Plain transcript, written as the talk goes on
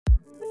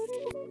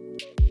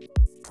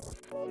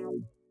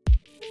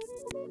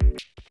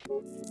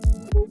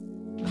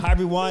Hi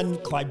everyone,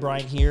 Clyde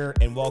Bryant here,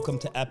 and welcome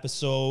to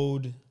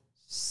episode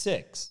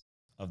 6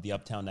 of the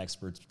Uptown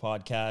Experts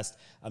Podcast.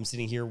 I'm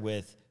sitting here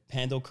with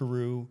Pando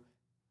Kirou,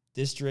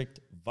 District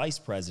Vice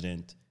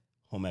President,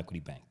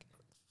 HomeEquity Bank.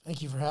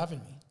 Thank you for having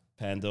me.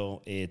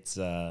 Pando, it's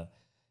a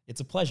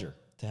pleasure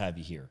to have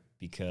you here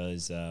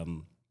because,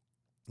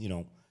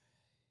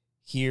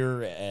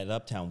 here at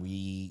Uptown,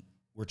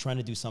 we're trying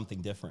to do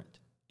something different.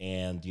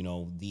 And,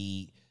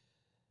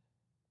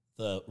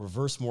 the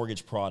reverse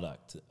mortgage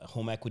product,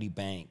 HomeEquity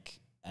Bank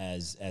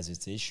as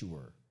its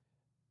issuer,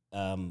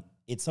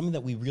 it's something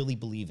that we really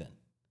believe in.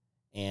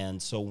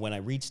 And so when I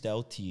reached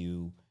out to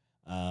you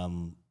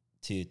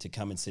to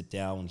come and sit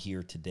down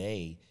here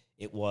today,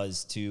 it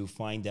was to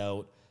find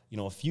out,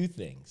 a few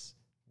things.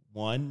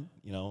 One,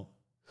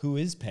 who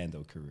is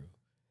Pando Kirou?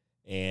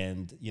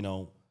 And,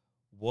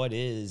 what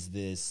is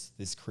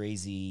this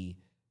crazy,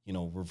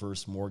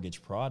 reverse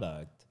mortgage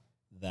product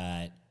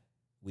that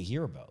we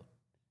hear about?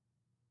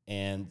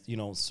 And,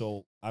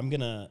 so I'm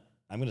gonna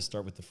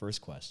start with the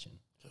first question.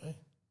 Okay.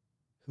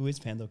 Who is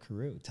Pando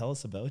Kirou? Tell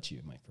us about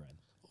you, my friend.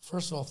 Well,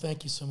 first of all,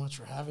 thank you so much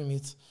for having me.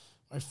 It's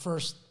my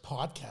first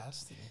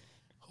podcast.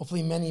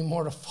 Hopefully many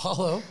more to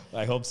follow.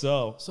 I hope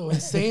so. So in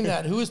saying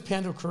that, who is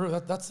Pando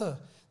Kirou? That's a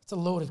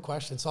loaded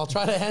question. So I'll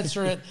try to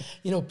answer it,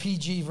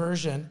 PG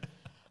version.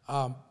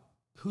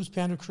 Who's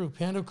Pando Kirou?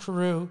 Pando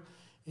Kirou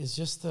is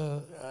just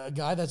a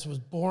guy that was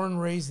born,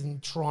 raised in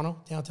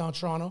Toronto, downtown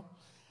Toronto.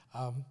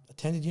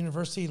 Attended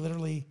university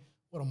literally,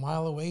 a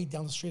mile away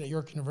down the street at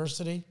York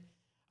University.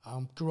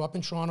 Grew up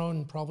in Toronto,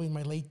 and probably in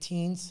my late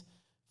teens,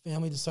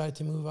 family decided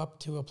to move up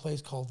to a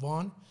place called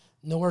Vaughan,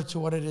 nowhere to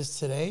what it is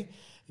today,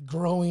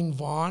 growing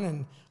Vaughan,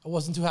 and I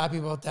wasn't too happy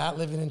about that,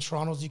 living in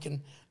Toronto, as you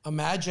can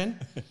imagine.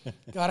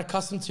 Got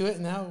accustomed to it,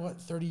 and now,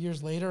 30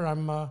 years later,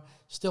 I'm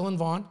still in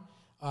Vaughan.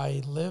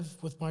 I live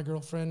with my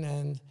girlfriend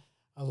and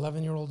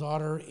 11-year-old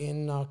daughter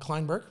in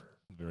Kleinburg.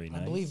 Very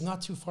nice. I believe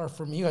not too far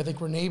from you. I think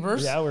we're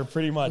neighbors. Yeah, we're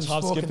pretty much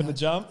hop, skip, and the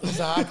jump.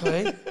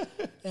 Exactly.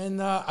 And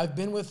I've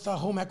been with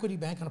HomeEquity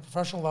Bank on a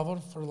professional level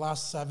for the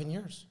last 7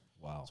 years.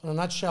 Wow. So in a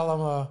nutshell,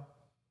 I'm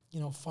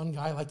a, fun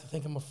guy. I like to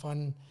think I'm a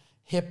fun,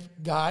 hip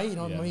guy.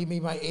 Maybe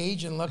my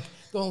age and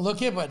don't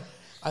look it, but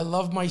I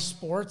love my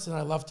sports and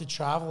I love to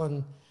travel,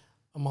 and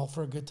I'm all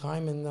for a good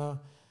time. And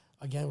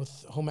again, with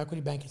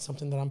HomeEquity Bank, it's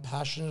something that I'm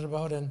passionate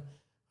about, and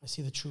I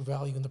see the true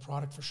value in the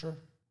product for sure.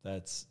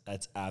 That's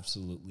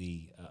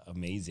absolutely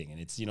amazing,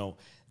 and it's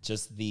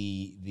just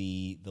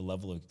the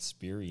level of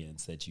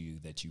experience that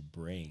you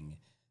bring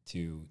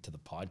to the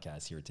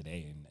podcast here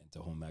today and to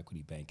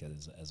HomeEquity Bank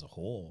as a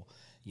whole,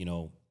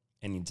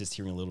 and just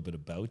hearing a little bit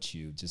about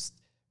you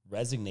just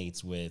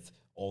resonates with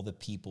all the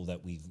people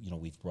that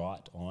we've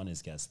brought on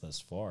as guests thus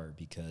far,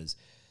 because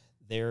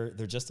they're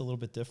just a little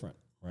bit different,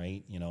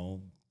 right?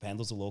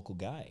 Pando's a local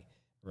guy,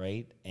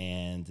 right?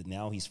 And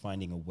now he's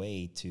finding a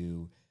way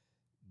to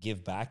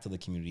give back to the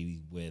community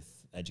with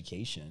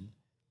education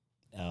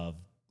of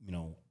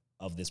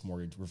this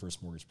reverse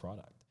mortgage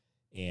product.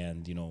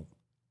 And,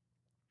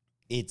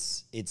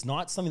 it's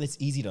not something that's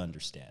easy to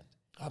understand.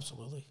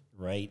 Absolutely.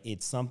 Right?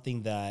 It's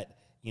something that,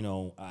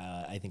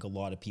 I think a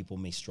lot of people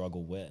may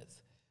struggle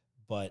with,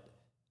 but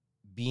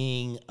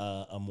being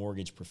a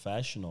mortgage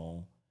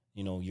professional,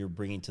 you're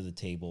bringing to the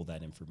table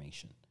that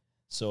information.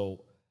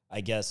 So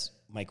I guess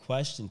my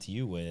question to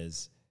you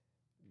is,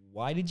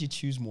 why did you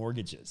choose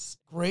mortgages?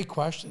 Great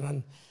question.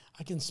 And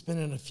I can spin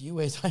it in a few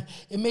ways.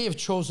 It may have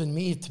chosen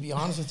me, to be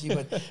honest with you,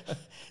 but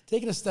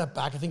taking a step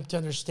back, I think to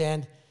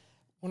understand,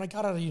 when I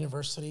got out of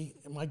university,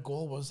 my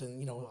goal was,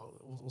 and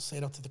we'll say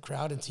it out to the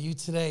crowd and to you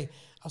today,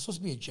 I was supposed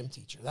to be a gym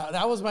teacher.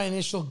 That was my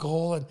initial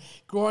goal. And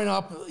growing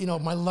up,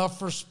 my love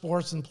for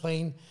sports and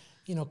playing,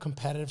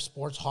 competitive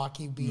sports,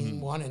 hockey being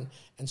one,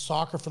 and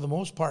soccer for the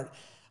most part,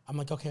 I'm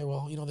like, okay,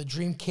 well, the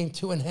dream came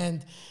to an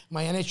end.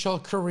 My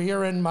NHL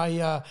career and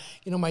my,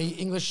 my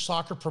English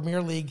Soccer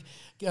Premier League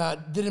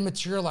didn't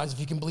materialize, if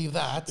you can believe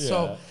that. Yeah.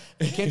 So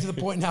it came to the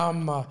point now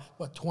I'm,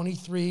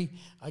 23.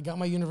 I got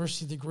my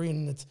university degree,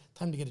 and it's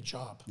time to get a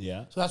job.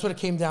 Yeah. So that's what it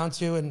came down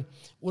to. And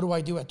what do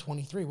I do at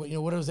 23?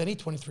 What does any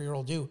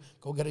 23-year-old do?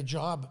 Go get a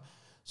job.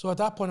 So at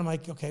that point, I'm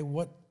like, okay,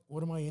 what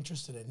am I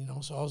interested in?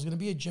 So I was going to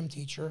be a gym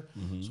teacher.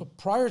 Mm-hmm. So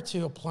prior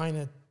to applying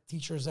to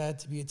teacher's ed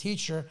to be a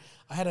teacher,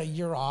 I had a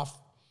year off.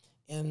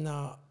 And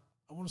I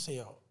want to say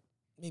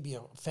maybe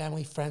a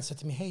family friend said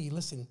to me, hey,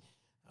 listen,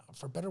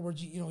 for better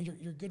words,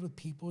 you're good with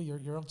people,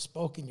 you're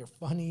outspoken, you're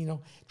funny,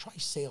 try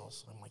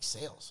sales. I'm like,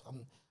 sales?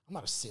 I'm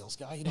not a sales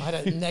guy. I had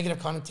a negative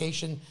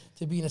connotation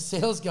to being a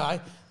sales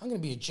guy. I'm going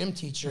to be a gym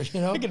teacher,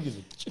 I'm going to be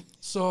the gym.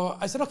 So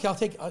I said, okay, I'll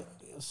take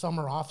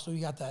summer off. So we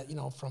got that,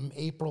 from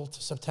April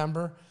to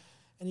September.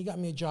 And he got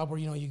me a job where,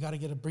 you got to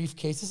get a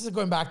briefcase. This is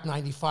going back to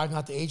 95,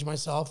 not to age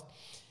myself.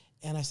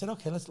 And I said,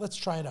 okay, let's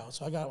try it out.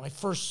 So I got my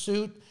first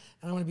suit,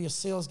 and I'm going to be a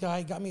sales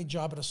guy. Got me a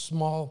job at a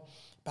small,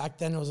 back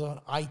then it was an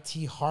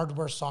IT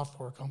hardware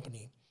software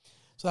company.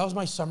 So that was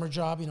my summer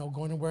job,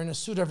 going and wearing a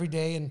suit every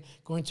day and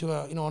going to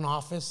an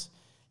office.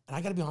 And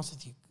I got to be honest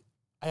with you,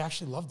 I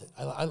actually loved it.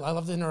 I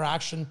loved the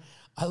interaction.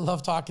 I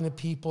love talking to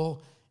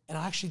people, and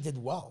I actually did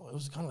well. It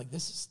was kind of like,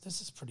 this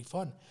is pretty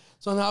fun.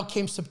 So now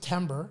came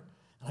September,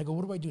 and I go,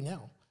 what do I do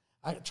now?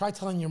 I tried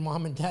telling your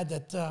mom and dad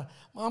that,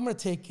 Mom, I'm going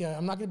to take,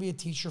 I'm not going to be a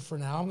teacher for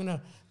now. I'm going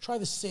to try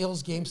the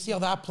sales game, see how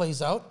that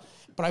plays out.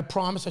 But I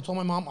promised, I told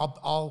my mom,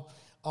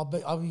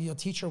 I'll be a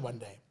teacher one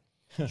day.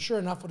 Sure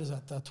enough, what is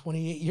that?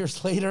 28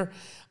 years later,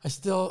 I'm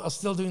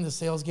still doing the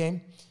sales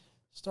game.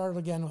 Started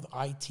again with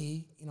IT,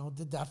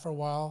 did that for a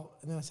while.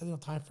 And then I said,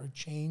 time for a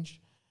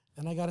change.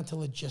 Then I got into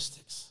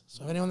logistics.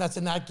 So anyone that's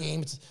in that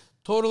game, it's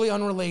totally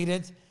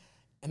unrelated.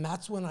 And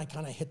that's when I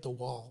kind of hit the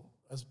wall,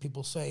 as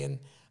people say. And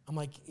I'm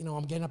like,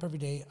 I'm getting up every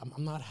day.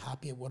 I'm not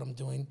happy at what I'm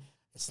doing.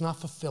 It's not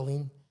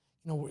fulfilling.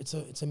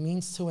 It's a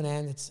means to an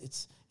end.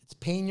 It's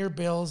paying your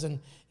bills and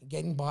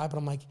getting by. But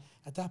I'm like,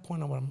 at that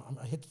point,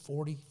 I hit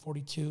 40,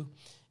 42.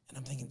 And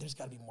I'm thinking, there's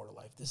got to be more to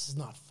life. This is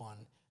not fun.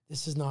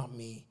 This is not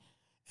me.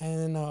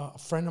 And a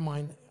friend of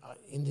mine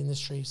in the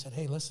industry said,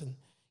 hey, listen,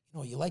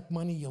 you like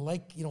money, you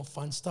like,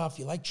 fun stuff,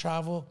 you like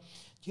travel,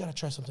 you got to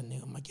try something new.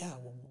 I'm like, yeah,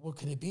 well, what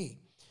could it be?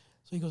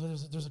 So he goes,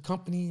 there's a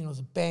company, there's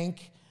a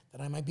bank that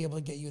I might be able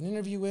to get you an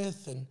interview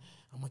with. And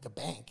I'm like, a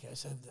bank? I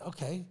said,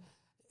 okay.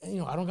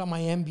 And, I don't got my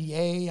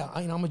MBA.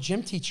 I'm a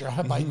gym teacher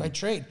by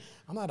trade.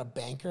 I'm not a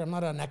banker. I'm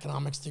not an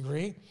economics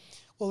degree.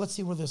 Well, let's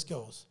see where this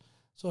goes.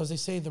 So as they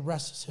say, the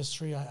rest is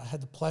history. I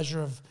had the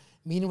pleasure of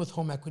meeting with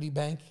HomeEquity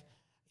Bank.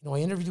 I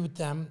interviewed with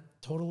them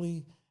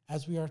totally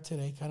as we are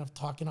today, kind of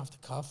talking off the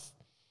cuff.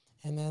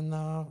 And then,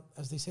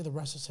 as they say, the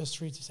rest is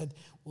history. They said,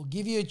 we'll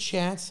give you a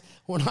chance.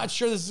 We're not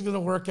sure this is going to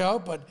work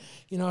out, but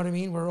you know what I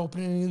mean? We're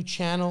opening a new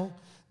channel,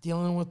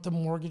 dealing with the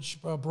mortgage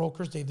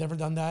brokers. They've never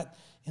done that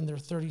in their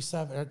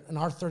 37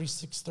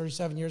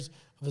 years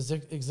of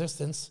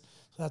existence.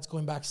 So that's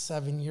going back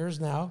 7 years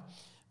now.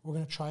 We're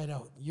going to try it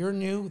out. You're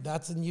new.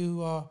 That's a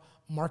new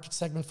market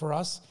segment for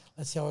us.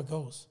 Let's see how it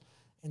goes.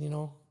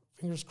 And,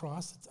 fingers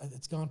crossed,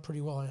 it's gone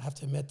pretty well, I have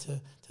to admit, to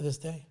this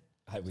day.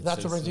 I would so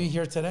that's say what we're doing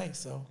here today.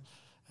 So,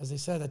 as I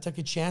said, I took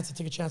a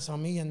chance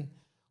on me, and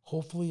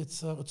hopefully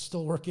it's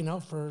still working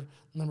out for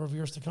a number of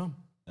years to come.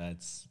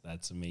 That's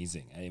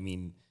amazing. I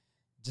mean,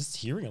 just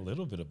hearing a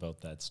little bit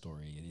about that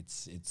story,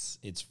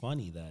 it's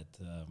funny that,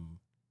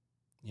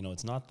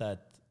 it's not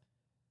that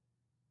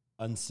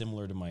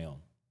unsimilar to my own,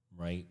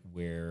 right?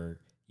 Where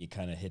you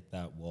kind of hit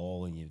that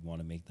wall and you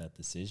want to make that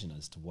decision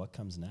as to what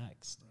comes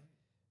next.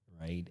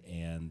 Right.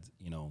 And,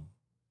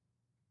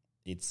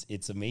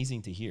 it's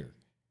amazing to hear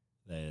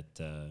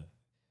that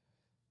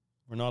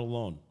we're not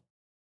alone.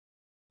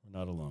 We're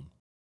not alone.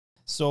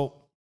 So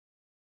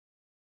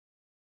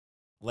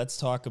let's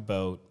talk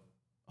about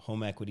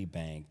HomeEquity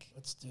Bank.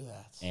 Let's do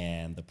that.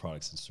 And the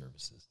products and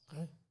services.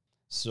 Okay.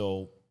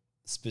 So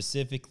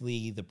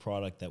specifically, the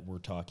product that we're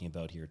talking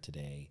about here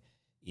today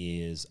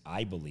is,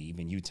 I believe,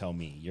 and you tell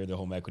me, you're the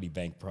HomeEquity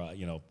Bank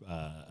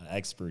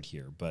expert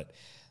here, but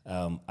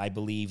I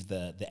believe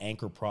the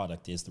anchor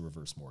product is the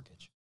reverse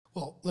mortgage.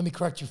 Well, let me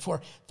correct you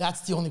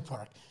that's the only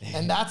product.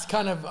 And that's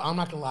kind of, I'm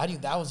not gonna lie to you,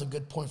 that was a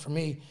good point for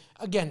me.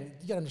 Again,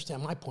 you gotta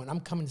understand my point.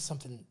 I'm coming to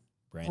something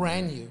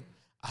brand new.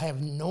 I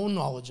have no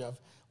knowledge of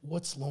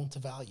what's loan to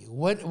value.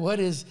 What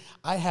is,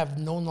 I have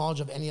no knowledge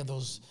of any of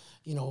those,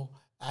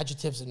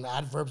 adjectives and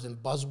adverbs and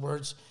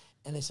buzzwords.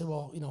 And they said,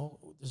 well,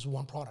 there's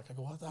one product. I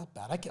go, well, not that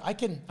bad. I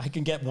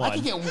can get one. I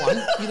can get one.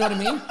 You know what I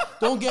mean?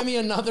 Don't get me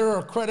another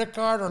or credit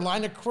card or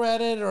line of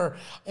credit or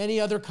any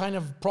other kind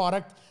of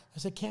product. I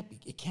said,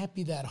 it can't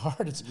be that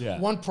hard. It's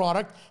one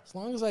product. As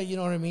long as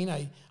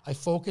I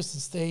focus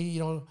and stay,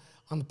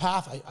 on the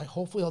path, I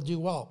hopefully I'll do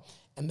well.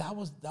 And that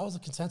was the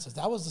consensus.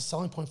 That was the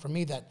selling point for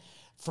me, that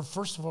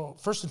first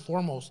and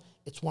foremost,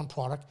 it's one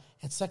product.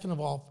 And second of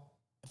all,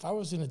 if I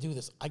was going to do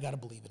this, I got to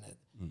believe in it.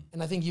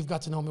 And I think you've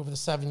got to know me over the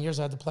 7 years.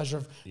 I had the pleasure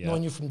of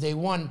knowing you from day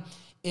one.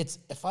 It's,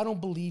 if I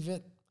don't believe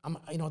it,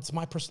 it's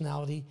my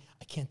personality.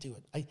 I can't do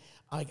it.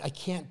 I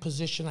can't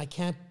position. I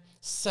can't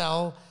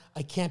sell.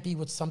 I can't be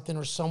with something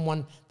or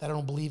someone that I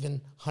don't believe in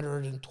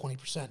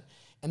 120%.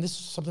 And this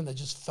is something that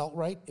just felt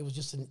right. It was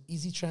just an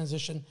easy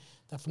transition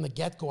that from the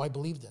get-go I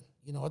believed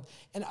in.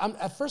 And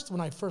at first, when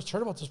I first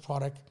heard about this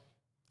product,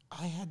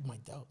 I had my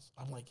doubts.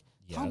 I'm like,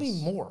 tell me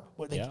more.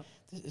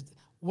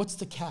 What's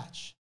the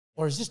catch?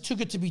 Or is this too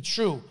good to be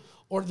true?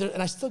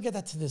 And I still get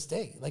that to this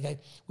day.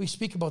 We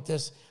speak about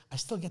this, I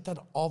still get that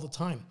all the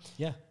time.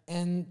 Yeah.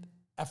 And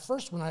at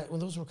first, when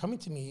those were coming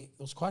to me,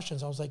 those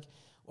questions, I was like,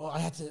 well, I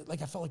had to, I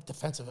felt like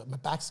defensive. My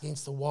back's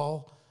against the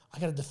wall. I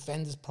got to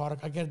defend this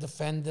product. I got to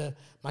defend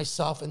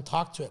myself and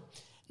talk to it.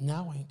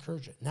 Now I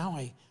encourage it. Now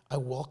I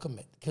welcome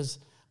it, because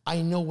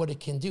I know what it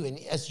can do. And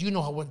as you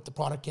know what the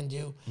product can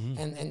do,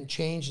 and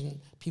change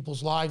in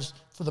people's lives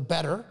for the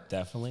better.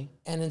 Definitely.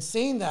 And in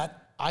saying that,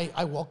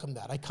 I welcome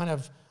that.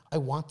 I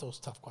want those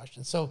tough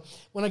questions. So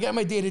when I get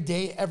my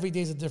day-to-day, every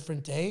day is a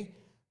different day.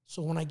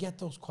 So when I get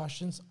those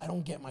questions, I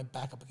don't get my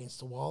back up against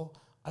the wall.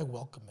 I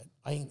welcome it.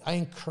 I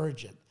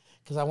encourage it,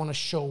 because I want to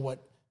show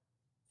what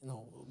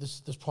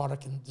this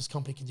product and this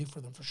company can do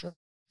for them, for sure.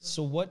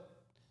 So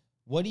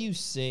what do you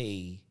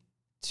say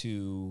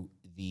to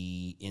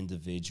the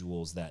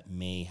individuals that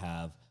may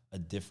have a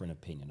different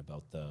opinion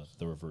about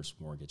the reverse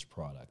mortgage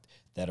product,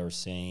 that are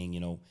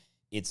saying,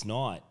 it's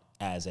not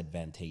as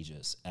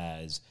advantageous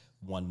as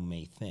one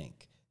may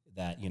think,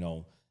 that,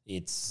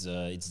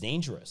 it's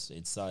dangerous.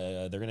 It's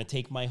they're going to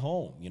take my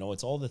home.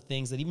 It's all the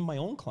things that even my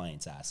own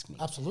clients ask me.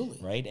 Absolutely.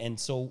 Right. And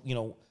so,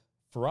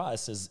 for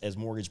us as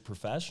mortgage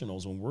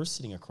professionals, when we're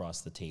sitting across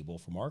the table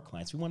from our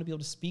clients, we want to be able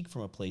to speak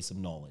from a place of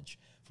knowledge,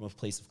 from a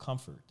place of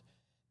comfort.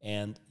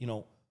 And,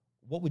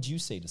 what would you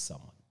say to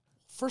someone?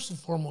 First and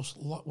foremost,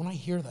 when I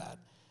hear that,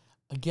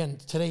 again,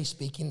 today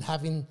speaking,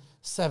 having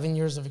 7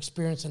 years of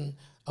experience and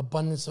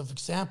abundance of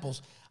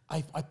examples,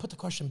 I put the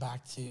question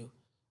back to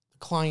the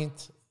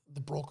client, the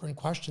broker in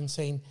question,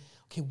 saying,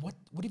 okay, what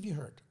have you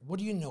heard? What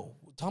do you know?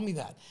 Tell me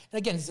that. And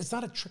again, it's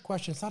not a trick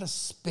question. It's not a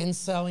spin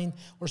selling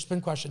or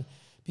spin question,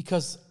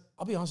 because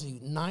I'll be honest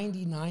with you,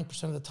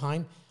 99% of the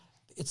time,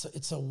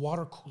 it's a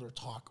water cooler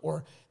talk,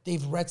 or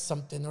they've read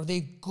something, or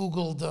they've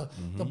Googled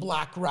the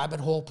black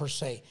rabbit hole per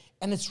se.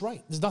 And it's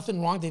right. There's nothing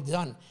wrong they've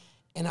done.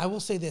 And I will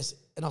say this,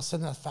 and I'll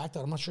send that fact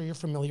out. I'm not sure you're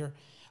familiar.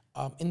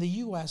 In the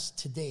U.S.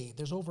 today,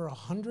 there's over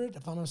 100,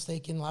 if I'm not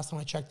mistaken, last time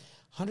I checked,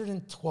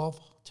 112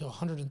 to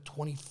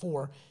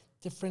 124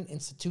 different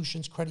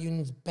institutions, credit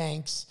unions,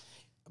 banks,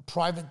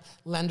 private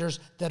lenders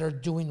that are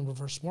doing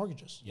reverse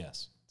mortgages.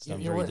 Yes.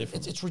 Very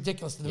different. It's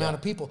ridiculous, the amount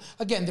of people.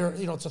 Again,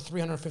 it's a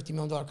 $350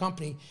 million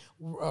company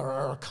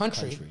or a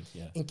country.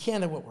 In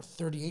Canada, we're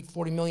 38,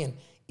 40 million.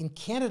 In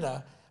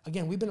Canada,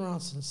 again, we've been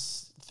around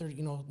since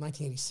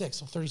 1986,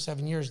 so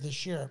 37 years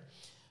this year.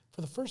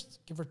 For the first,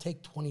 give or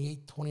take,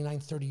 28, 29,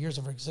 30 years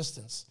of our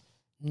existence,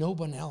 no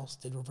one else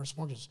did reverse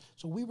mortgages.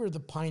 So we were the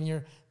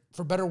pioneer,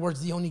 for better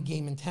words, the only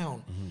game in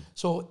town.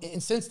 So,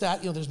 and since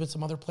that, there's been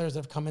some other players that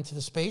have come into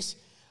the space,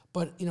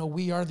 but,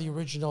 we are the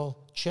original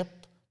CHIP,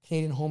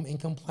 Canadian Home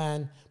Income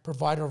Plan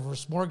provider of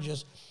reverse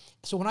mortgages.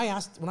 So when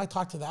I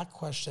talked to that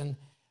question,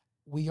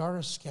 we are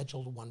a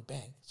Scheduled I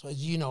bank. So as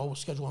you know,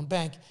 Schedule I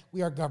bank,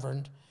 we are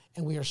governed,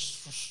 and we are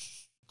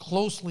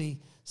closely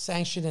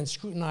sanctioned and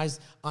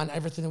scrutinized on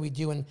everything that we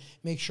do, and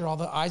make sure all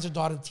the I's are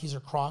dotted, T's are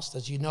crossed,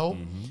 as you know.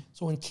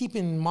 So in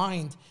keeping in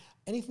mind,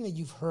 anything that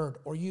you've heard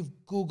or you've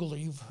Googled or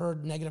you've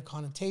heard negative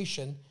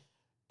connotation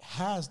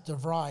has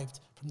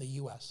derived from the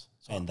U.S.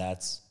 So, and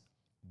that's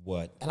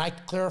what... And I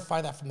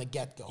clarify that from the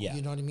get-go. Yeah.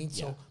 You know what I mean?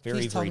 Yeah. So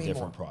very different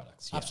more.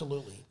 products. Yeah.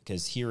 Absolutely.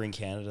 Because here in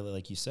Canada,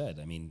 like you said,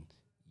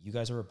 you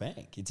guys are a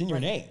bank. It's in your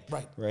name.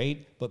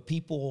 Right? But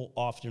people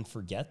often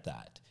forget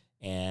that.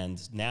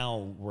 And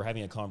now we're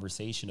having a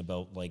conversation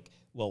about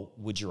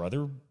would your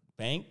other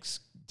banks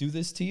do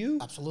this to you?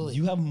 Absolutely.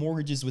 You have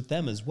mortgages with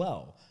them as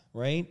well,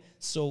 right?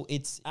 So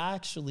it's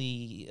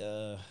actually,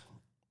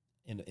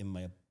 in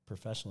my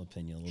professional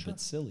opinion, a little bit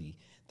silly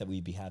that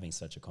we'd be having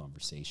such a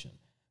conversation,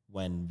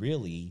 when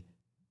really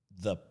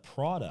the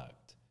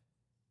product,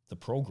 the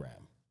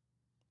program,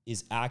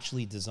 is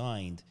actually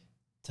designed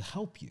to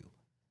help you,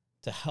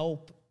 to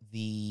help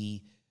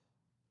the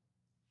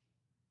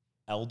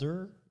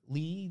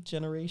elderly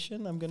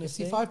generation, I'm going to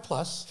say. 55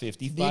 plus.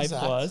 55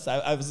 plus.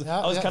 I was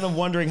kind of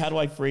wondering, how do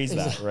I phrase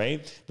that,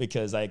 right?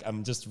 Because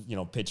I'm just,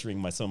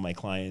 picturing some of my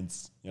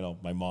clients,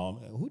 my mom,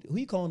 who are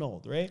you calling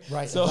old, right?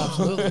 Right, so,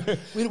 absolutely.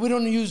 we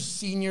don't use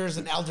seniors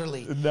and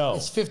elderly. No.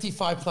 It's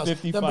 55 plus.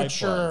 55 the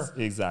mature plus.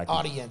 Exactly.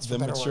 audience. The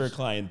mature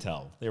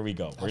clientele. There we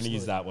go. We're going to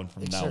use that one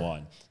from now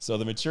on. So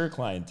the mature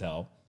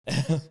clientele,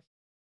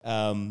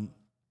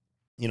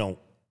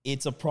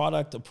 it's a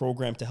product, a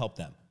program to help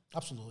them.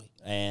 Absolutely.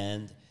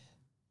 And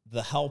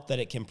the help that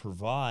it can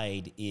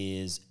provide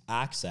is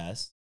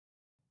access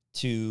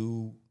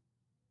to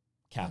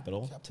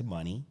capital, to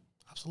money.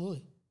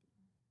 Absolutely.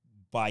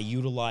 By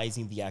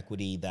utilizing the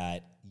equity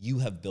that you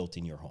have built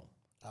in your home.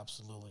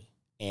 Absolutely.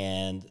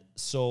 And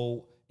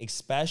so,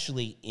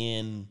 especially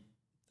in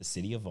the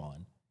city of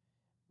Vaughan,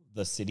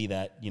 the city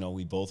that,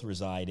 we both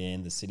reside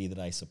in, the city that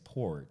I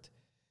support,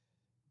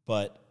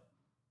 but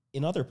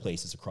in other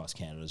places across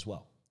Canada as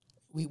well.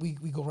 We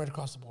go right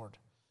across the board.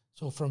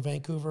 So from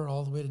Vancouver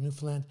all the way to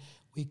Newfoundland,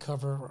 we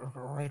cover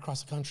right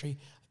across the country.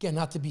 Again,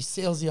 not to be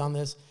salesy on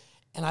this,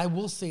 and I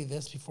will say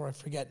this before I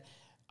forget,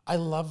 I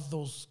love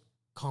those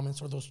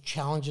comments or those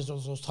challenges or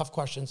those tough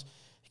questions,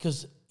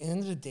 because at the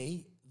end of the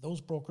day, those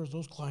brokers,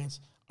 those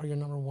clients are your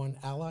number one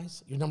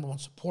allies, your number one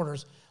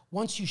supporters.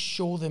 Once you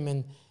show them,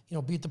 and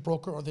be it the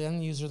broker or the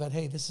end user, that,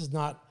 hey, this is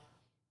not,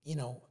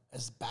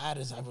 as bad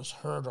as I was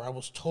heard or I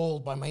was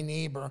told by my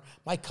neighbor,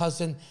 my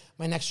cousin,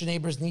 my next door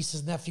neighbor's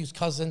niece's nephew's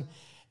cousin.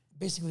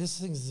 Basically, this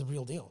thing is the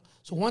real deal.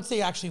 So once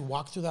they actually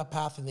walk through that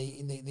path and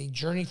they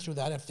journey through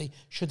that,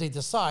 should they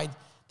decide,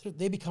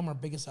 they become our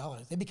biggest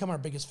allies. They become our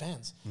biggest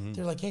fans.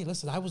 They're like, hey,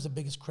 listen, I was the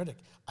biggest critic.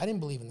 I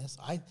didn't believe in this.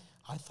 I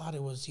thought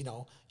it was, you're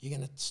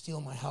going to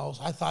steal my house.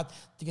 I thought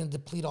you're going to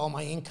deplete all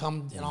my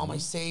income and all my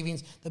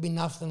savings. There'll be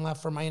nothing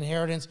left for my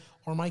inheritance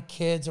or my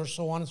kids or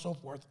so on and so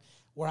forth.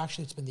 Where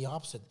actually it's been the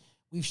opposite.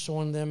 We've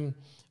shown them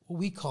what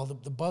we call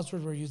the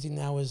buzzword we're using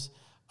now is,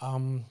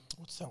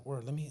 what's that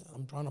word?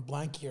 I'm drawing a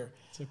blank here.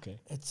 It's okay.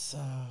 It's,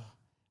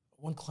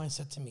 one client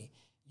said to me,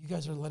 you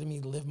guys are letting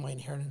me live my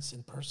inheritance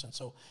in person.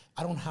 So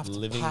I don't have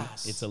to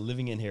pass. It's a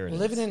living inheritance.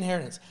 Living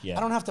inheritance. Yeah. I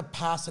don't have to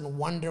pass and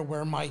wonder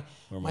where my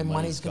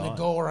money's going to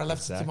go, or I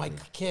left it to my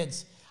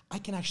kids. I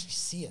can actually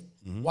see it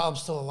while I'm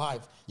still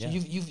alive. So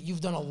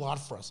you've done a lot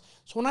for us.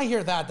 So when I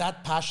hear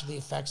that passionately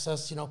affects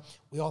us.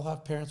 We all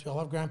have parents, we all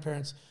have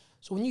grandparents.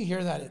 So when you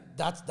hear that,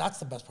 that's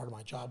the best part of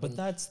my job. But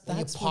that's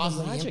where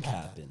the magic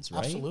happens,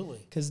 right? Absolutely.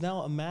 Because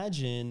now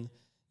imagine,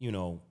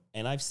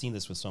 and I've seen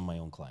this with some of my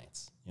own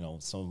clients.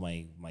 Some of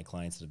my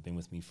clients that have been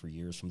with me for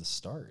years from the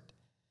start.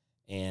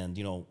 And,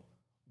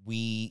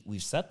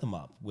 we've set them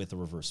up with a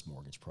reverse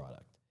mortgage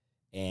product.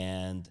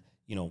 And,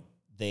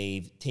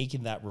 they've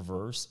taken that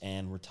reverse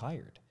and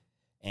retired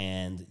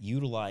and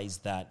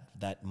utilized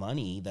that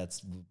money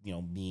that's,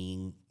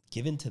 being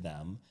given to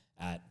them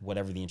at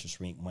whatever the interest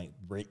rate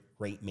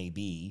may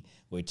be,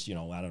 which, I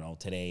don't know,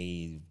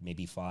 today,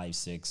 maybe 5,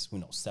 6,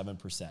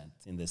 7%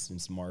 in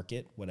this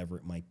market, whatever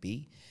it might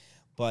be.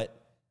 But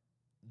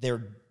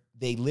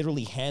they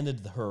literally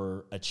handed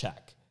her a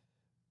check,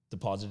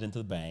 deposited into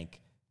the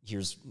bank.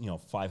 Here's,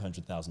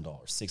 $500,000,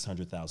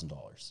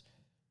 $600,000.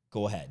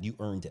 Go ahead. You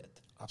earned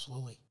it.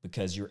 Absolutely.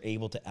 Because you're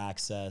able to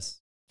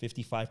access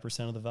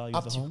 55% of the value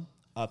of the home.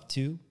 Up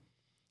to.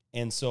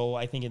 And so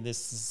I think in this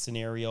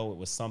scenario, it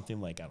was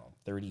something like,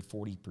 30,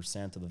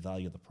 40% of the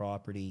value of the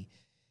property.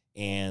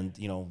 And,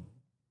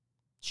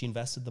 she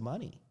invested the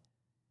money.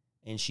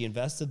 And she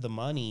invested the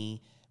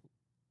money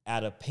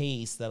at a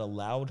pace that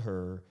allowed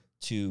her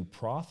to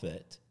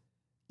profit,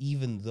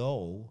 even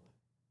though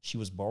she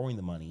was borrowing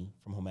the money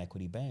from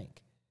HomeEquity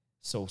Bank.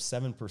 So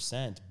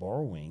 7%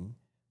 borrowing,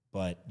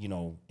 but,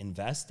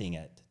 investing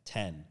at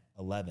 10,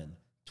 11,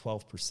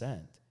 12%,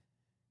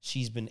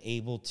 she's been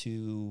able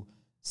to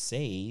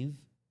save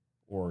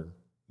or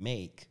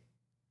make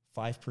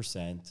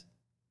 5%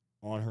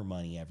 on her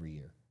money every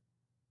year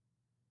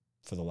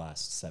for the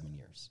last 7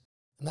 years.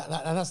 And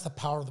that's the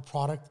power of the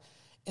product.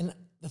 And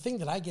the thing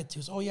that I get to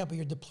is, but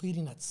you're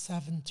depleting at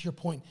 7, to your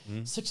point,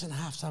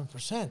 6.5%,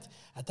 7%.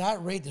 At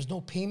that rate, there's no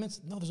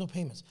payments. No, there's no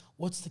payments.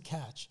 What's the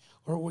catch?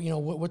 Or,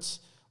 what's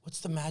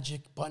the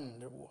magic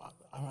button?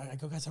 I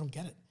go, guys, I don't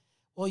get it.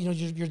 Well,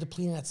 you're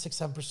depleting at 6,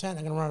 7%. I'm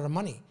going to run out of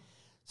money.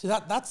 So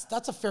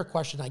that's a fair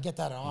question. I get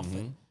that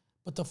often.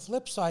 But the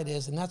flip side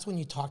is, and that's when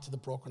you talk to the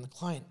broker and the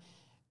client,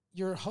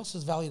 your house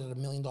is valued at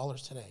 $1 million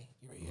today.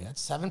 You're at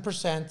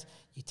 7%.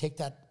 You take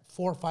that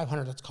 400 or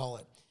 500, let's call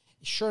it.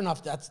 Sure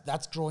enough,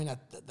 that's growing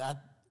at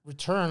that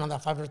return on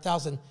that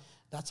 500,000.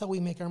 That's how we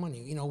make our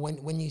money.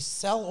 When you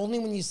sell, only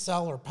when you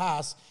sell or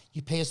pass,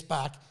 you pay us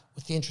back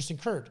with the interest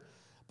incurred.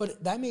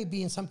 But that may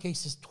be in some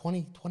cases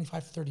 20,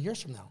 25, 30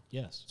 years from now.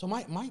 Yes. So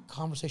my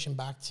conversation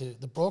back to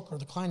the broker or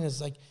the client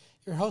is like,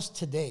 your house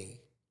today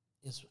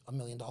is $1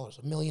 million,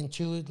 $1.2 million,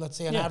 let's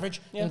say on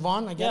average. Yeah. In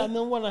Vaughan, I get it. $1.5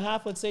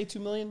 million, let's say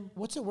 $2 million.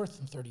 What's it worth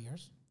in 30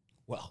 years?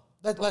 Well,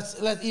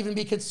 let's even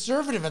be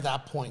conservative at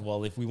that point.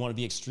 Well, if we want to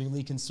be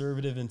extremely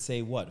conservative and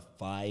say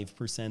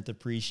 5%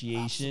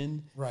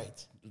 appreciation,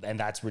 right? And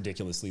that's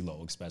ridiculously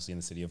low, especially in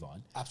the city of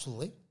Vaughan.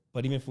 Absolutely.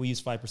 But even if we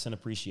use 5%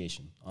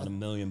 appreciation on $1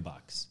 million.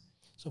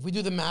 So if we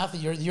do the math,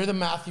 you're the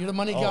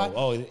money guy.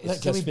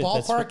 Can we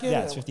ballpark it?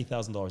 Yeah, it's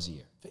 $50,000 a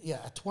year. Yeah,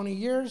 20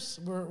 years,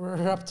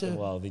 we're up to.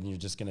 Well, then you're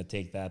just going to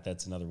take that.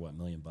 That's another $1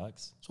 million.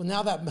 So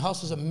now that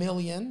house is $1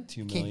 million.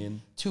 2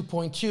 million.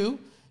 2.2.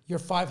 You're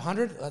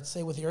 500. Let's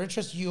say with your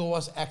interest, you owe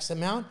us X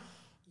amount.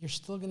 You're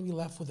still going to be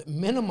left with a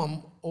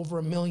minimum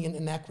over $1 million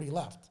in equity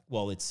left.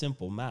 Well, it's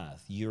simple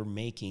math. You're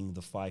making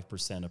the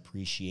 5%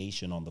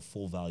 appreciation on the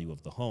full value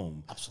of the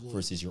home. Absolutely.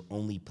 Versus you're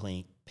only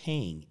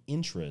paying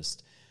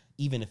interest,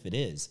 even if it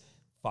is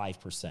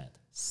 5%,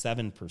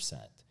 7%,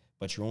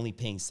 but you're only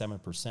paying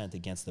 7%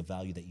 against the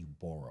value that you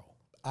borrow.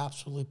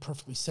 Absolutely,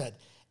 perfectly said.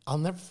 I'll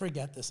never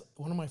forget this.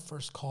 One of my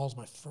first calls,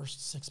 my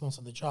first 6 months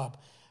of the job,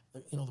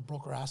 the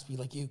broker asked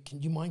me,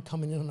 can you mind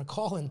coming in on a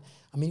call and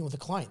I'm meeting with a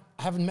client?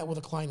 I haven't met with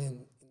a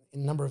client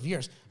in a number of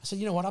years. I said,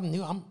 you know what, I'm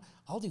new,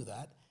 I'll do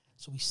that.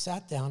 So we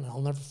sat down, and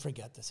I'll never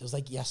forget this. It was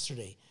like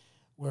yesterday,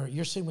 where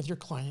you're sitting with your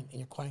client, and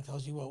your client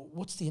tells you, well,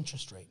 what's the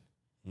interest rate?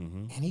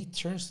 Mm-hmm. And he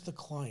turns to the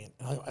client,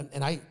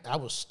 and I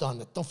was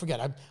stunned. Don't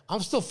forget, I'm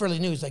still fairly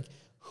new. He's like,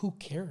 who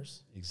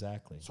cares?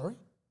 Exactly. Sorry?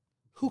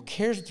 Who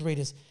cares what the rate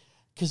is?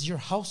 Because your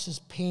house is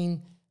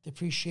paying, the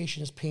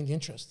appreciation is paying the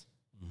interest.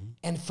 Mm-hmm.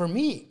 And for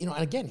me, and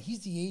again, he's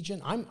the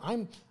agent. I'm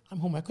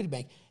HomeEquity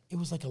Bank. It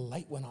was like a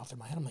light went off in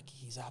my head. I'm like,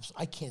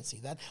 I can't say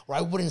that, or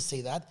I wouldn't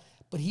say that,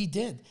 but he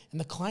did. And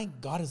the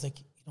client got is like,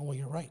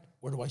 you're right.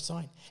 Where do I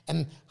sign?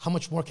 And how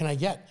much more can I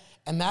get?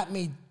 And that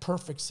made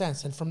perfect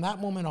sense. And from that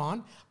moment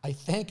on, I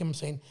thank him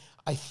saying,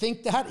 I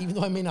think that, even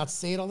though I may not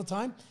say it all the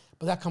time,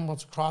 but that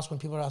comes across when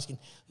people are asking,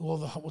 well,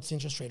 what's the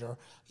interest rate, or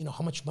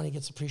how much money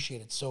gets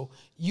appreciated. So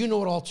you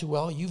know it all too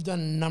well. You've done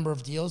a number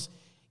of deals.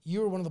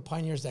 You were one of the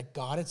pioneers that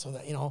got it. So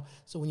that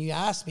so when you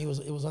asked me,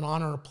 it was an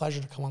honor and a pleasure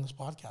to come on this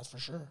podcast for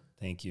sure.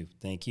 Thank you.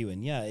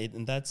 And yeah,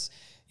 and that's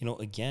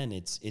again,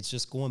 it's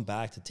just going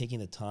back to taking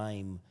the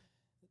time,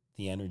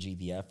 the energy,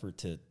 the effort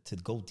to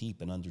go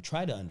deep and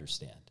try to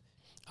understand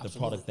Absolutely. The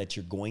product that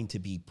you're going to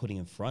be putting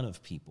in front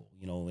of people.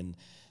 And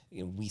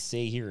we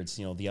say here, it's,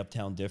 the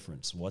Uptown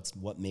difference.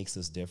 What makes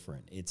us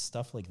different? It's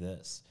stuff like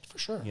this. For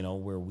sure.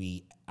 Where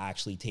we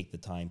actually take the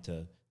time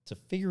to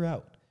figure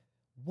out,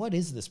 what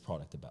is this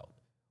product about?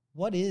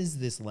 What is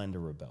this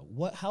lender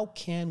about? How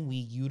can we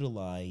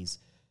utilize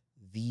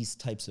these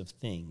types of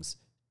things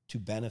to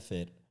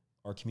benefit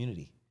our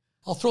community?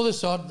 I'll throw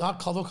this out, don't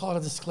call it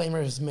a disclaimer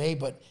as may,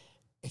 but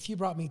if you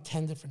brought me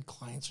 10 different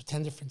clients or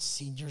 10 different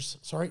seniors,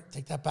 sorry,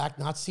 take that back,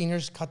 not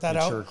seniors, cut that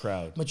out.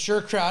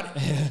 Mature crowd.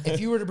 If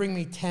you were to bring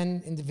me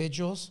 10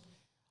 individuals,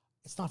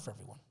 it's not for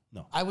everyone.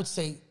 No. I would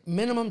say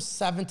minimum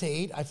 7 to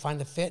 8, I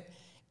find a fit.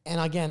 And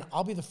again,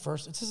 I'll be the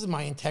first. This is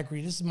my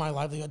integrity. This is my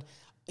livelihood.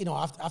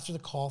 After the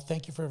call,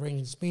 thank you for arranging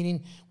this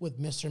meeting with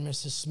Mr. and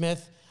Mrs.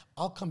 Smith.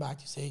 I'll come back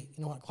to say,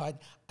 you know what, Clyde,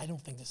 I don't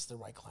think this is the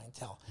right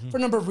clientele for a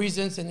number of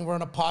reasons. And we're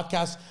on a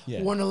podcast.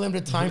 Yeah. We're in a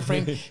limited time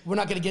frame. We're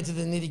not going to get to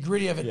the nitty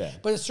gritty of it. Yeah.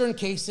 But in certain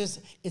cases,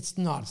 it's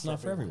not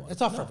for everyone.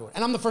 It's not for everyone.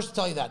 And I'm the first to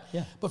tell you that.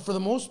 Yeah. But for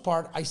the most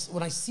part,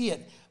 when I see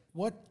it,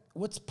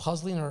 what's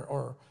puzzling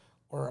or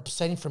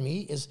upsetting for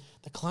me is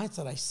the clients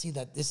that I see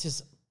that this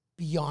is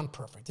beyond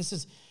perfect.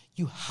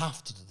 You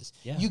have to do this.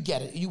 Yeah. You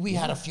get it. We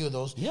had a few of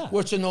those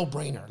where it's a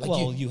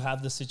no-brainer. You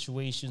have the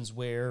situations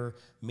where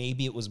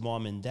maybe it was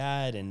mom and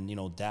dad,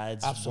 and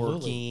dad's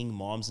working,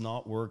 mom's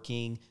not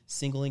working,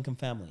 single income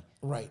family.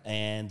 Right.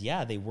 And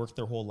they worked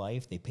their whole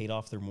life, they paid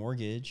off their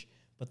mortgage,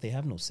 but they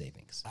have no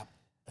savings.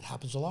 It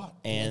happens a lot.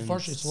 And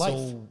unfortunately, it's life.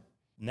 So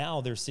now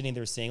they're sitting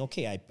there saying,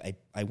 okay,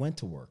 I went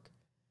to work.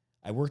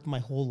 I worked my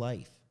whole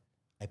life.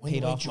 I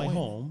paid off my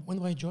home. When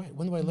do I enjoy it?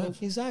 When do I live?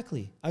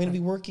 Exactly. I'm going to be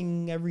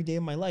working every day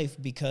of my life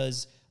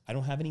because I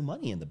don't have any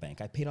money in the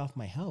bank. I paid off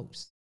my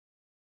house.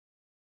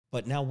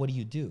 But now what do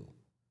you do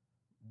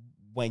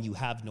when you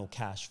have no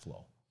cash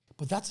flow?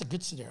 But that's a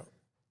good scenario.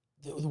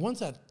 The ones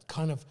that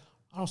kind of,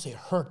 I don't say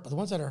hurt, but the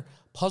ones that are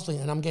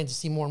puzzling, and I'm getting to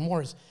see more and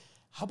more, is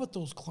how about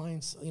those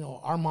clients,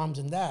 our moms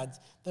and dads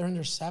that are in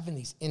their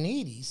 70s and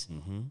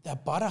 80s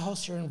that bought a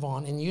house here in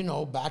Vaughan,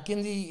 and back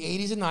in the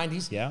 80s and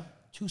 90s, yeah,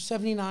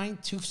 279,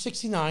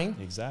 269.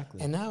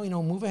 Exactly. And now,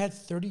 move ahead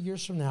 30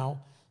 years from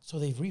now. So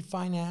they've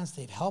refinanced,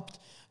 they've helped,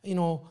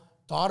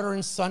 daughter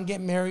and son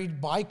get married,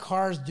 buy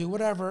cars, do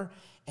whatever.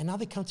 And now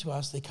they come to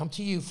us, they come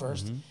to you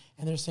first,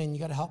 and they're saying, you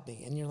got to help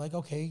me. And you're like,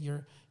 okay,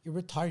 you're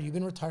retired. You've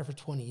been retired for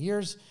 20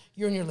 years.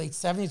 You're in your late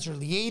 70s,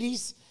 early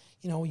 80s.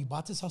 You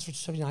bought this house for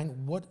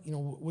 279. What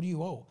do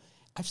you owe?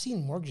 I've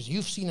seen mortgages.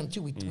 You've seen them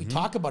too. We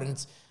talk about it.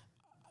 And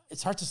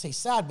it's hard to say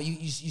sad, but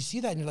you see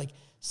that and you're like,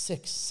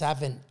 $6,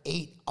 $7,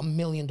 $8, $1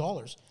 million.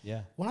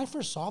 Yeah. When I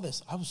first saw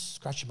this, I was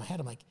scratching my head.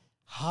 I'm like,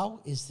 how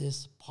is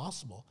this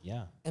possible?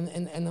 Yeah. And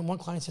then one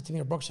client said to me,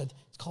 or broker said,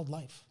 it's called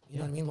life. You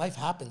know what I mean? Life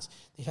happens.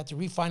 They've had to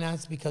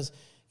refinance because,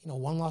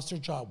 one lost their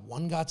job,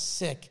 one got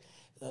sick,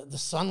 the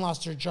son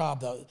lost their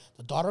job,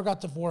 the daughter got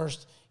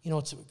divorced.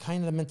 It's kind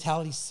of the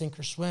mentality, sink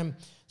or swim.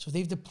 So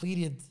they've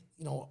depleted,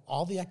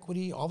 all the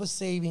equity, all the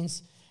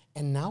savings,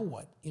 and now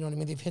what? You know what I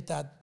mean? They've hit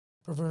that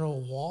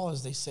proverbial wall,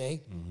 as they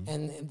say,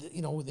 and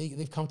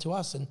they've come to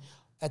us. And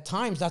at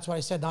times, that's why I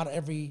said not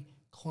every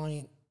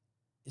client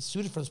is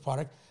suited for this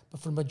product, but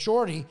for the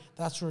majority,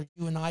 that's where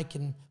you and I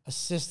can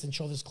assist and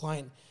show this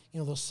client,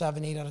 those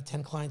 7, 8 out of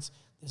 10 clients,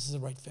 this is the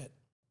right fit.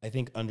 I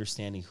think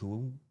understanding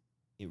who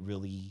it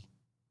really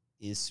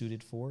is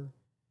suited for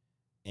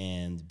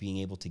and being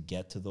able to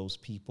get to those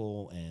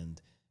people and,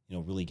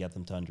 really get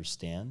them to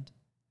understand,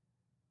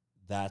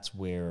 that's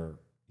where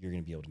you're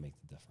going to be able to make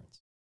the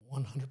difference.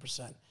 100%.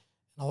 And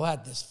I'll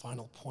add this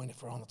final point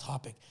if we're on the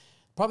topic.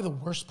 Probably the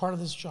worst part of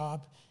this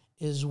job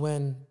is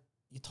when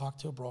you talk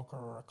to a broker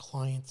or a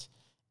client,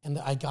 and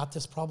I got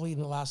this probably in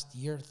the last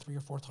year 3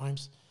 or 4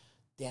 times.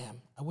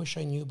 Damn, I wish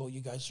I knew about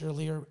you guys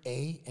earlier,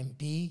 A, and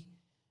B,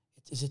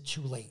 is it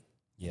too late?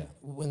 Yeah.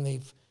 When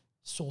they've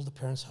sold the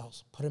parents'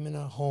 house, put them in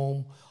a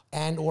home,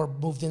 and or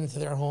moved into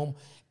their home,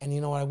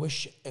 and I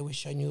wish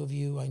I knew of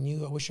you. I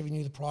wish I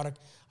knew the product.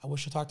 I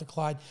wish I talked to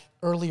Clyde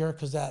earlier,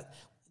 because that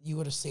you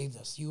would have saved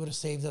us. You would have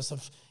saved us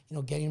of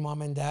getting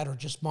mom and dad, or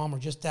just mom or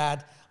just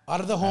dad,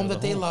 out of the home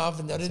that they love,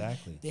 and that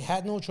they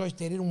had no choice.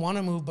 They didn't want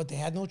to move, but they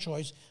had no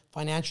choice.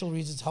 Financial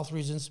reasons, health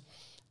reasons,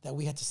 that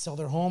we had to sell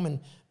their home and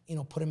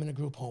put them in a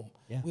group home.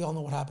 Yeah. We all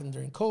know what happened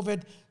during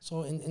COVID.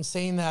 So in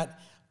saying that,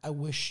 I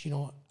wish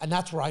and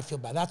that's where I feel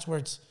bad. That's where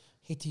it's,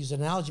 hate to use an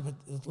analogy, but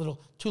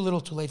too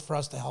little, too late for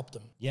us to help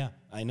them. Yeah,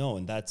 I know,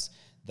 and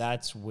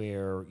that's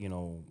where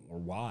or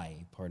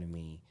why, pardon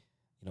me,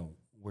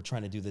 we're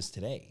trying to do this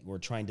today. We're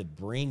trying to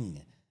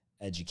bring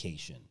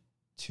education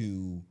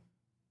to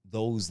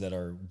those that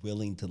are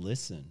willing to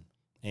listen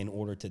in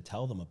order to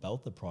tell them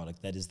about the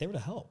product that is there to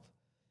help.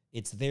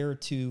 It's there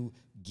to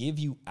give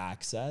you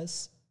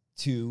access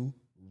to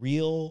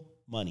real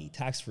money,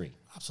 tax-free.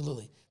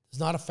 Absolutely. Does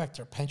not affect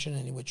our pension in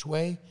any which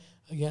way.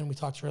 Again, we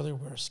talked earlier,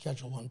 we're a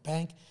Schedule I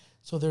bank,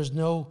 so there's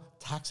no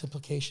tax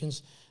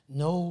implications,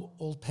 no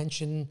old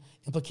pension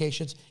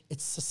implications.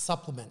 It's a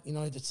supplement,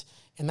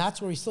 and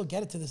that's where we still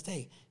get it to this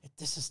day.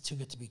 This is too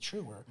good to be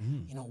true. Or,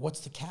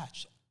 what's the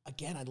catch?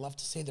 Again, I'd love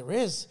to say there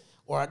is,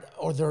 or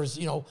there's,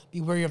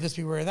 be wary of this,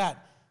 be wary of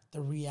that.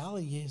 The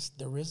reality is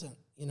there isn't.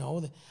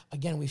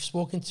 Again, we've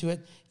spoken to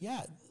it.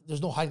 Yeah,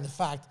 there's no hiding the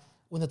fact.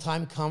 When the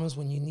time comes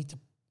when you need to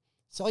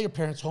sell your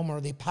parents' home or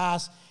they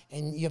pass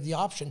and you have the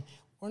option,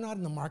 we're not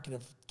in the market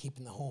of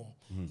keeping the home.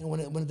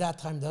 And when that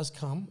time does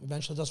come,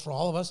 eventually it does for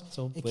all of us.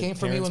 So it came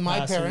for me with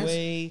my parents.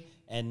 Away,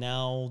 and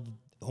now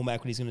home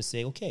equity is going to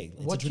say, okay,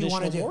 it's what a do you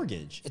want to do?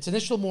 Mortgage. It's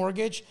initial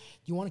mortgage. Do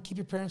you want to keep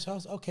your parents'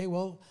 house? Okay,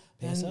 well,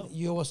 then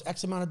you owe us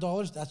X amount of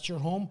dollars. That's your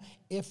home.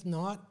 If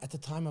not, at the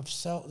time of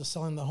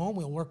selling the home,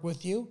 we'll work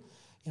with you.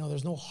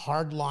 There's no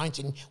hard lines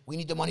and we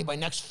need the money by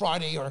next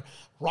Friday or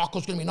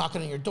Rocco's going to be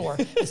knocking on your door.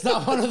 It's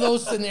not one of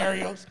those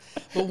scenarios.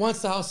 But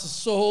once the house is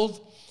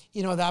sold,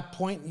 at that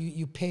point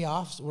you pay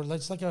off. So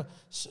it's like a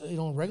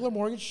regular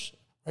mortgage,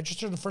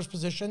 registered in the first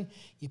position.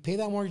 You pay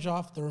that mortgage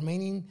off. The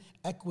remaining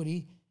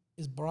equity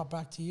is brought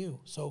back to you.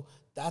 So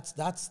that's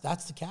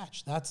the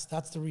catch. That's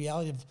the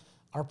reality of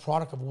our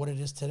product, of what it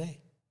is today.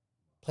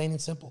 Plain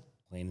and simple.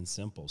 Plain and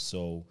simple.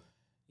 So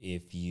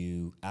if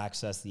you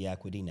access the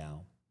equity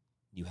now,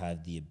 you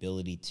have the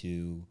ability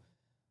to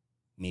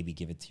maybe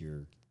give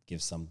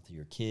some to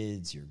your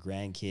kids, your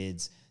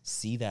grandkids,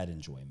 see that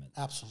enjoyment.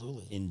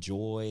 Absolutely.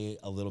 Enjoy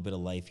a little bit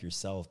of life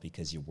yourself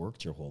because you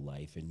worked your whole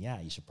life. And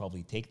you should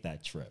probably take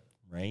that trip,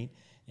 right?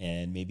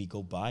 And maybe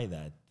go buy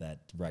that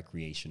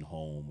recreation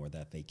home or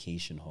that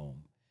vacation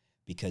home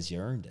because you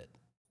earned it.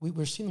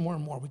 We're seeing more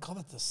and more. We call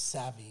that the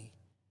savvy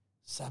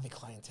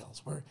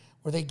clienteles where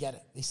they get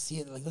it. They see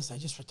it like, listen, I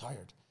just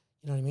retired.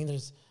 You know what I mean?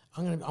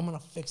 I'm gonna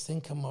fix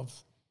income of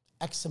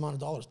X amount of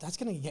dollars. That's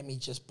going to get me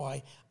just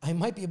by, I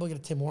might be able to get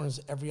a Tim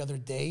Hortons every other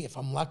day if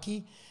I'm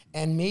lucky.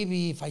 And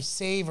maybe if I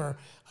save or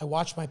I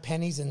watch my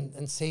pennies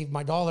and save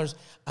my dollars,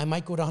 I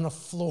might go down to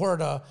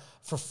Florida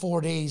for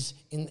 4 days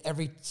in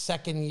every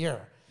second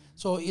year.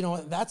 So,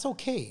 that's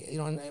okay.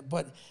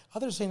 But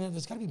others saying that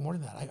there's got to be more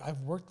than that. I've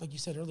worked, like you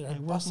said earlier,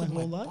 I've worked my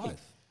whole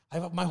life.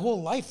 I've my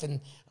whole life,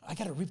 and I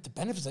got to reap the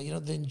benefits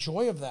of the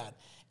joy of that.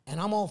 And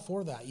I'm all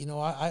for that.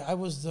 I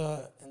was,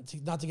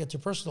 not to get too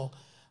personal,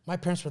 my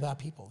parents were that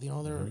people.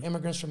 They're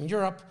immigrants from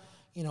Europe,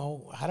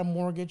 had a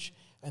mortgage,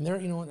 and they're,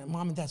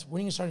 mom and dad's, when are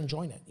you going to start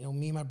enjoying it?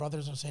 Me and my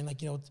brothers are saying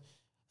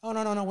oh,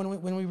 no,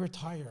 when we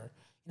retire,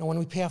 when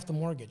we pay off the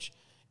mortgage.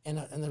 And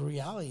the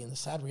reality, and the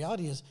sad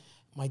reality is,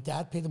 my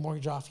dad paid the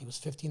mortgage off. He was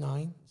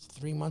 59.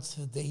 3 months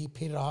to the day he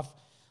paid it off,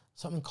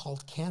 something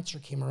called cancer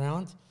came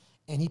around,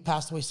 and he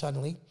passed away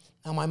suddenly.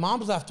 Now, my mom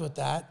was left with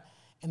that,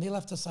 and they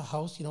left us a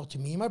house, to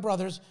me and my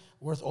brothers,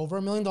 worth over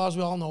 $1 million,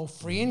 we all know,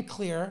 free and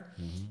clear.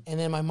 And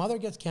then my mother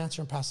gets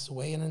cancer and passes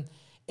away. And then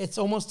it's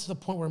almost to the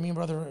point where me and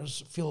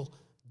brothers feel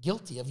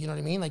guilty of, you know what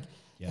I mean? Like,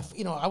 if,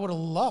 I would have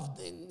loved,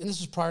 and this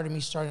is prior to me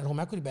starting at Home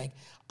Equity Bank,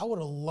 I would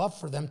have loved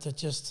for them to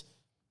just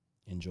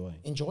enjoy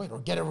it or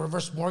get a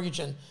reverse mortgage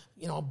and,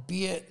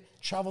 be it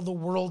travel the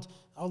world.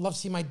 I would love to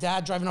see my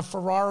dad driving a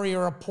Ferrari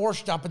or a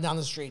Porsche up and down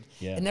the street.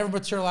 Yeah. It never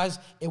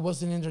materialized. It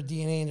wasn't in their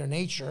DNA, in their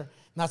nature.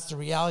 And that's the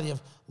reality of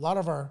a lot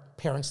of our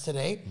parents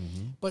today.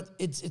 But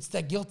it's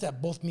that guilt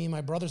that both me and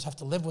my brothers have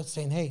to live with,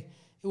 saying, hey,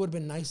 it would have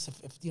been nice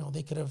if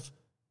they could have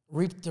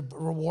reaped the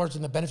rewards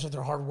and the benefits of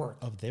their hard work.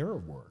 Of their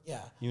work.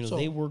 Yeah. So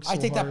they work so hard.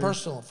 I take that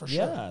personal for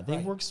sure. Yeah, they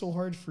work so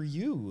hard for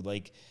you.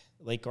 Like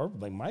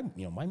my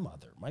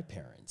mother, my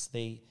parents,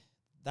 they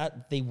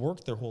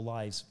worked their whole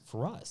lives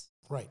for us.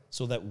 Right.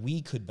 So that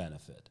we could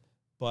benefit.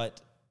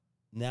 But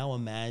now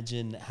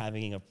imagine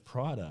having a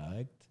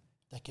product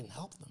that can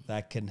help them.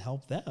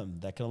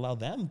 That can allow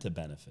them to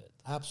benefit.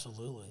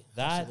 Absolutely.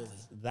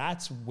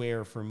 That's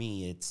where, for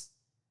me,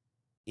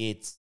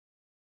 it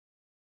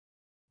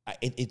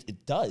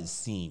does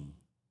seem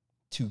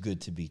too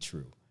good to be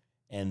true.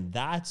 And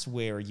that's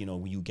where,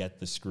 you get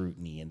the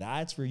scrutiny, and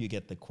that's where you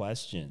get the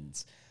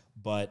questions.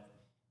 But,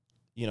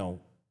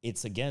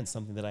 it's, again,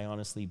 something that I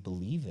honestly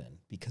believe in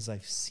because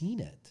I've seen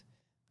it.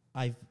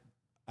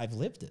 I've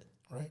lived it.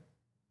 Right.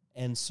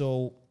 And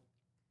so,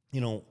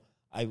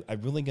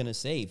 I'm really going to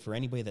say, for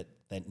anybody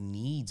that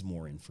needs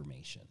more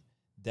information,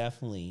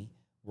 definitely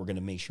we're going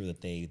to make sure that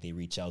they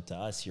reach out to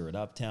us here at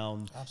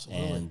Uptown.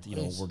 Absolutely.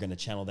 And, we're going to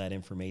channel that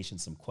information,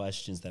 some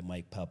questions that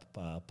might pop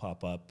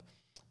up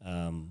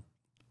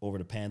over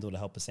to Pando to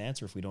help us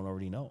answer if we don't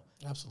already know.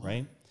 Absolutely.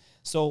 Right?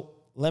 So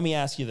let me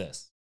ask you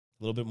this,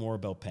 a little bit more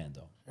about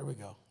Pando. Here we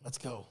go. Let's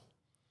go.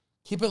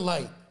 Keep it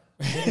light.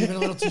 Even a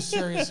little too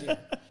serious here.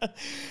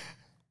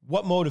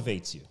 What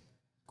motivates you?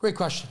 Great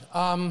question.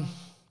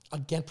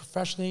 Again,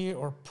 professionally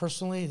or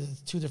personally,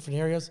 there's two different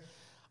areas.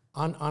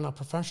 On a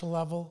professional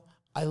level,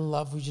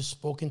 we've just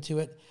spoken to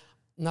it.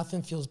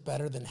 Nothing feels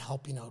better than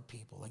helping out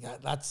people. Like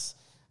that's,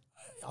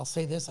 I'll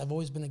say this, I've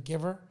always been a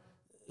giver.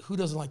 Who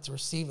doesn't like to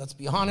receive? Let's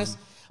be honest.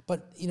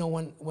 But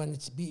when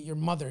it's your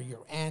mother,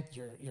 your aunt,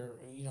 your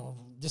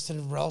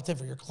distant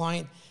relative or your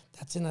client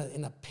that's in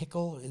a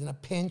pickle, in a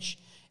pinch,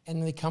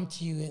 and they come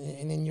to you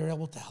and then you're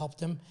able to help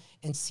them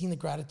and seeing the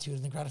gratitude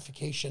and the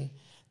gratification,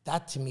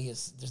 that to me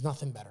there's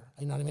nothing better.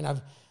 You know what I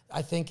mean?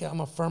 I think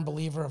I'm a firm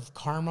believer of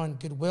karma and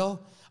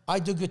goodwill. I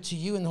do good to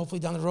you, and hopefully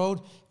down the road,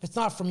 if it's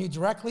not from you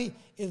directly,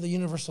 the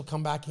universe will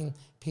come back and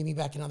pay me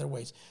back in other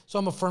ways. So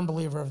I'm a firm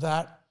believer of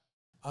that.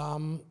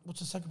 What's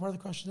the second part of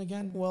the question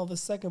again? Well, the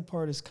second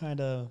part is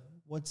kind of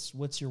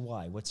what's your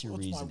why? What's your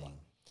reasoning?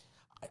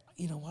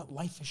 You know what?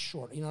 Life is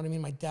short. You know what I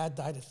mean? My dad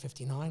died at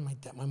 59.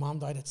 My mom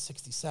died at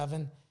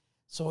 67.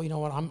 So you know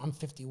what? I'm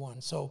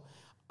 51. So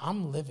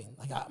I'm living.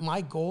 Like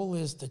my goal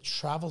is to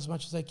travel as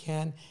much as I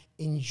can,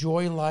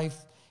 enjoy life.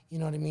 You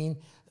know what I mean?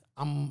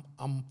 I'm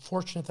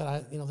fortunate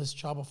that this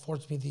job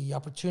affords me the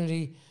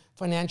opportunity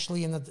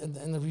financially and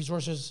the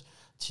resources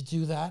to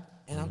do that,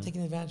 and I'm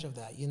taking advantage of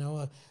that.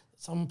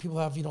 Some people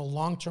have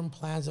long-term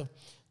plans of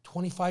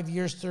 25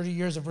 years, 30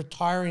 years of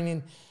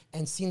retiring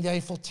and seeing the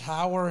Eiffel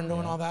Tower and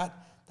doing all that.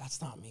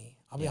 That's not me.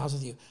 I'll be honest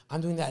with you. I'm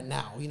doing that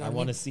now. I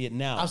want to see it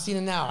now. I'm seeing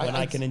it now. When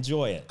I can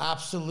enjoy it.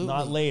 Absolutely.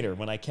 Not later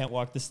when I can't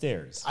walk the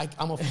stairs.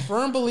 I'm a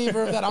firm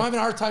believer of that. I'm having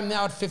a hard time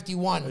now at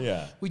 51.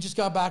 Yeah. We just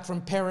got back from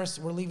Paris.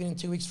 We're leaving in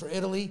 2 weeks for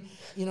Italy.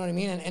 You know what I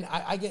mean? And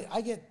I get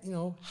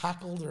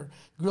hackled or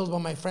grilled by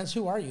my friends.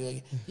 Who are you?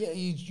 Like, yeah,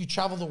 you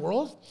travel the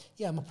world?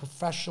 Yeah, I'm a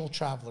professional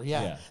traveler.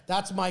 Yeah.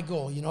 That's my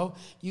goal.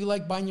 You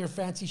like buying your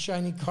fancy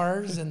shiny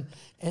cars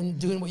and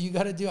doing what you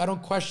got to do. I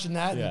don't question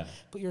that. Yeah.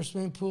 Put your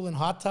swimming pool and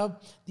hot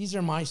tub. These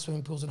are my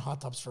swimming pools and hot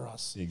tubs for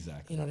us.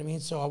 Exactly. You know what I mean?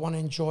 So I want to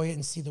enjoy it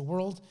and see the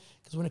world,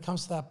 because when it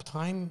comes to that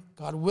time,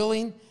 God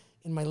willing,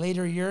 in my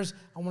later years,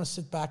 I want to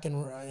sit back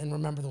and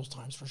remember those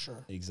times for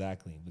sure.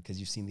 Exactly, because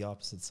you've seen the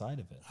opposite side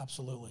of it.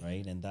 Absolutely.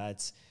 Right? And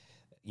that's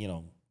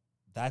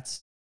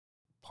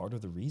part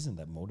of the reason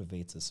that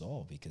motivates us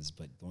all,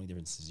 but the only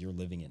difference is you're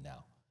living it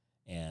now.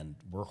 And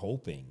we're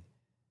hoping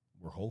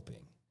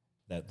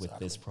that with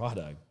this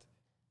product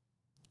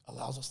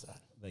allows us that.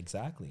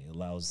 Exactly. It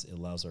allows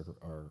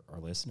our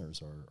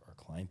listeners, our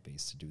client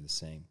base to do the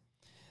same.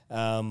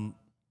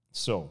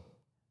 So,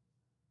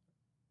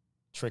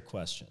 trick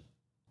question.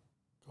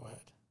 Go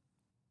ahead.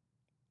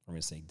 I'm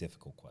going to say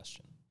difficult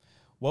question.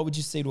 What would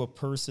you say to a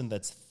person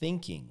that's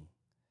thinking,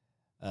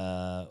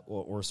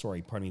 what would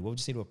you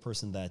say to a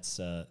person that's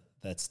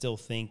still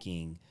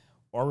thinking,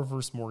 are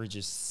reverse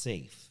mortgages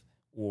safe?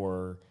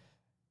 Or,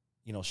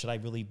 should I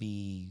really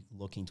be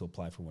looking to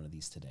apply for one of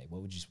these today?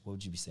 What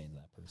would you be saying to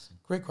that person?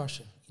 Great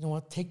question. You know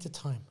what? Take the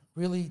time.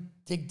 Really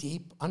dig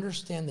deep.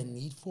 Understand the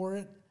need for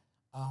it.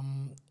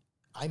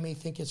 I may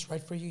think it's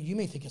right for you. You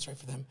may think it's right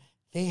for them.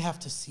 They have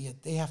to see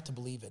it. They have to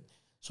believe it.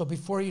 So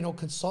before,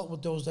 consult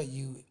with those that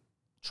you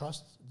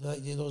trust,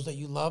 those that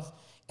you love,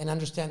 and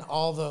understand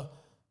all the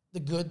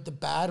good, the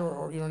bad,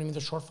 or the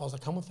shortfalls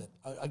that come with it.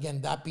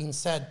 Again, that being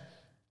said,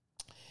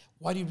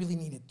 why do you really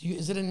need it?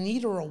 Is it a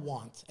need or a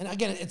want? And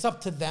again, it's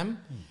up to them.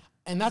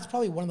 And that's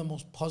probably one of the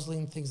most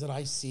puzzling things that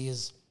I see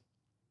is,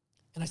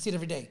 and I see it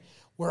every day,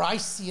 where I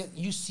see it,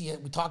 you see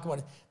it, we talk about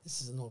it,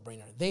 this is a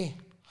no-brainer. They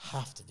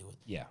have to do it.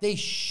 Yeah. They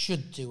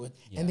should do it,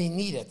 and they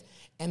need it.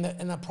 And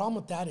the problem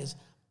with that is,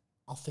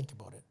 I'll think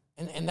about it.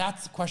 And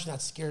that's the question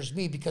that scares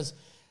me, because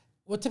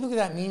what typically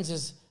that means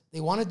is they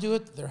want to do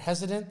it, they're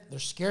hesitant, they're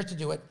scared to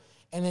do it,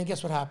 and then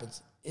guess what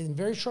happens? In a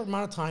very short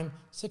amount of time,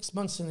 6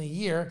 months in a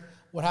year,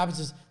 what happens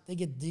is they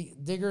get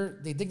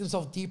they dig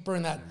themselves deeper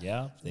in that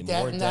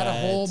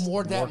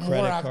more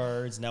credit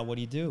cards. Now what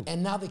do you do?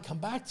 And now they come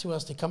back to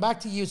us. They come back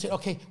to you and say,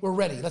 "Okay, we're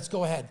ready. Let's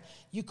go ahead."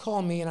 You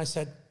call me and I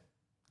said,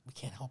 "We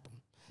can't help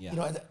them."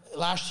 Yeah.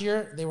 Last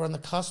year they were on the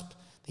cusp.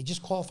 They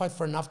just qualified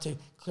for enough to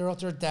clear out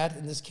their debt.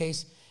 In this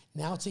case,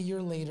 now it's a year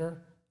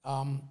later.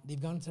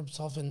 They've gotten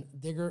themselves in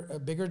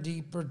bigger,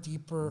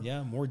 deeper.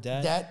 Yeah, more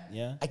debt.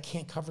 Yeah, I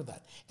can't cover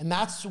that, and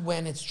that's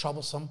when it's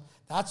troublesome.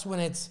 That's when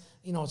it's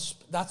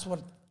that's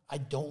what I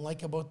don't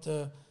like about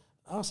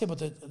I don't say about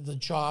the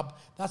job.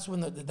 That's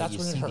when it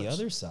hurts. The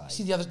other side.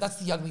 That's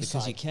the ugly side.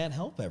 Because you can't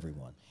help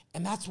everyone.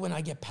 And that's when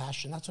I get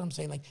passion. That's what I'm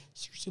saying. Like,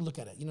 seriously, look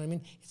at it. You know what I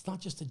mean? It's not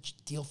just a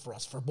deal for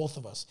us, for both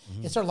of us.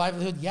 Mm-hmm. It's our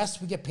livelihood. Yes,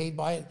 we get paid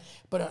by it,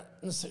 but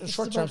in the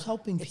short term, it's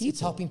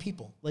helping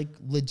people. Like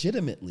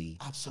legitimately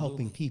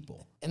helping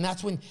people. And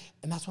that's when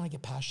I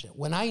get passionate.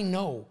 When I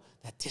know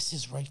that this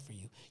is right for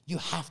you, you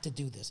have to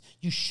do this.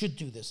 You should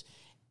do this.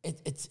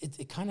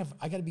 It kind of,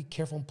 I got to be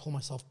careful and pull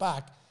myself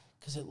back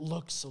because it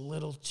looks a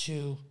little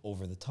too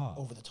over the top.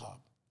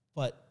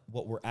 But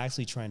what we're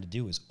actually trying to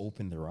do is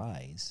open their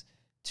eyes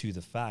to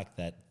the fact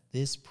that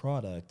this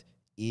product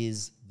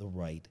is the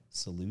right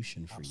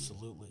solution for you.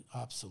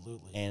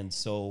 Absolutely. And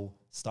so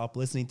stop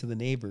listening to the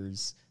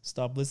neighbors,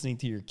 stop listening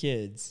to your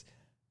kids,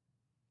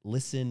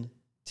 listen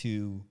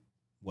to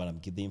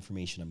the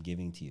information I'm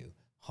giving to you.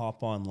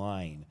 Hop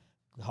online,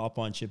 hop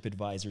on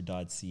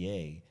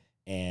chipadvisor.ca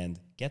and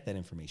get that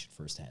information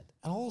firsthand.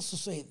 And I'll also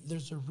say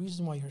there's a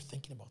reason why you're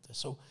thinking about this.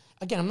 So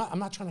again, I'm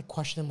not trying to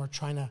question them or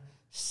trying to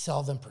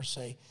sell them per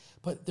se,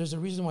 but there's a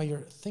reason why you're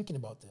thinking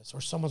about this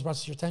or someone's brought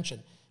to your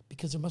attention,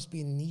 because there must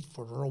be a need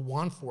for it or a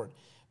want for it.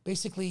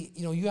 Basically,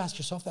 you ask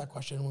yourself that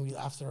question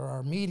after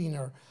our meeting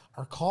or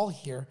our call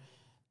here,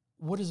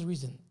 what is the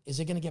reason? Is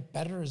it going to get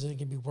better? Is it going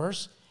to be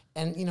worse?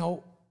 And,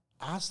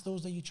 ask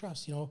those that you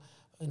trust,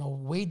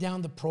 weigh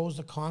down the pros,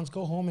 the cons,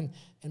 go home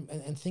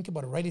and think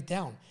about it, write it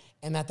down.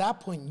 And at that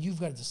point, you've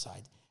got to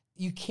decide.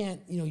 You can't,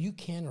 you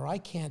can, or I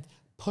can't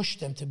push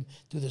them to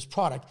do this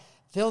product.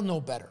 They'll know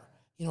better.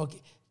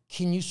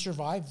 Can you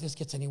survive if this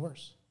gets any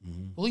worse?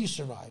 Will you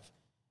survive?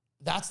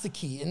 That's the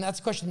key. And that's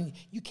a question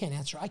you can't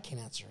answer. I can't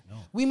answer. No.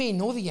 We may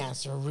know the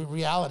answer,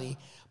 reality,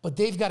 but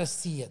they've got to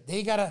see it.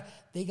 They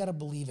gotta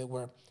believe it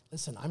where,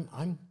 listen,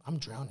 I'm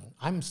drowning.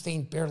 I'm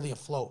staying barely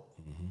afloat.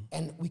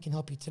 And we can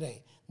help you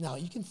today. Now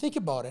you can think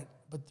about it,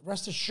 but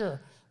rest assured,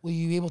 will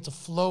you be able to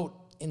float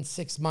in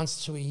 6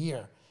 months to a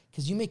year?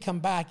 Because you may come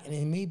back and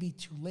it may be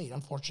too late,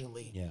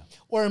 unfortunately. Yeah.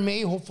 Or it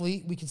may,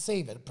 hopefully, we can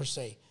save it, per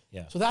se.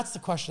 Yeah. So that's the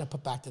question I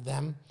put back to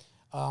them.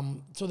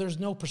 So there's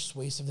no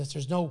persuasiveness.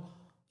 There's no,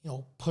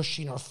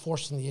 pushing or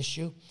forcing the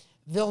issue.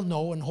 They'll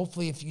know, and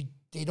hopefully if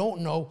they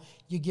don't know,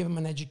 you give them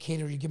an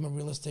educator, you give them a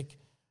realistic,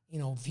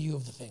 view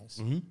of the things.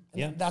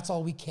 And that's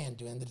all we can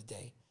do at the end of the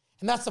day.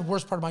 And that's the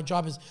worst part of my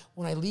job is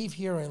when I leave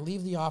here, I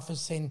leave the office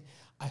saying,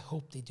 I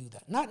hope they do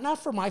that.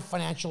 Not for my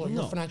financial or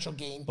your financial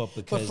gain, but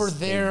for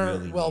their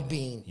really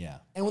well-being. Yeah.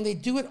 And when they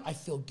do it, I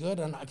feel good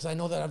because I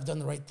know that I've done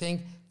the right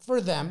thing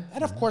for them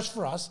and of course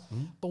for us.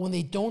 But when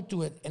they don't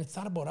do it, and it's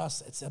not about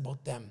us, it's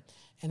about them.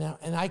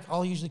 And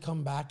I'll usually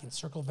come back and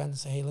circle event and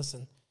say, hey,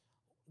 listen,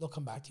 they'll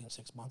come back to you in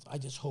 6 months. I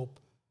just hope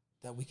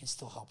that we can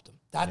still help them.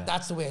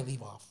 That's the way I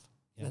leave off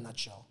in a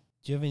nutshell.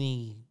 Do you have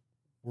any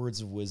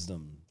words of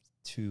wisdom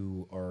that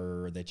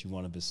you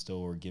want to bestow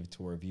or give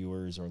to our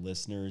viewers or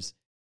listeners?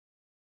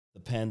 The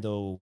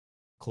Pando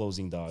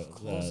closing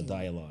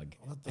dialogue.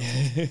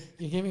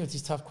 You gave me with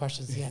these tough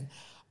questions again.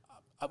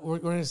 We're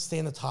going to stay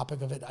on the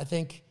topic of it. I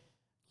think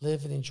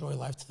live and enjoy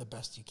life to the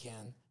best you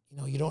can.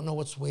 You don't know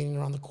what's waiting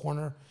around the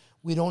corner.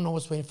 We don't know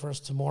what's waiting for us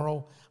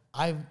tomorrow.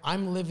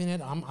 I'm living it.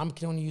 I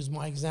can only use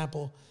my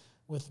example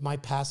with my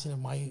passing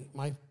of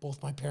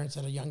both my parents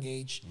at a young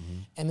age.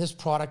 And this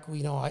product,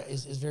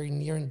 is very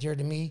near and dear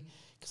to me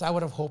because I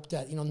would have hoped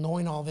that,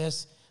 knowing all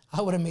this,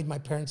 I would have made my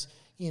parents,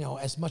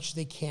 as much as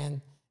they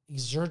can,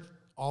 exert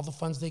all the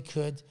funds they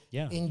could,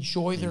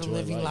 enjoy their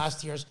living life.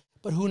 Last years.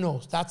 But who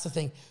knows? That's the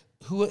thing.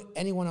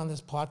 Anyone on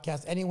this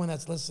podcast, anyone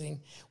that's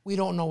listening, we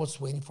don't know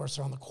what's waiting for us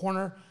around the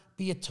corner,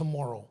 be it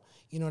tomorrow.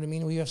 You know what I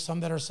mean? We have some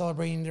that are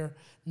celebrating their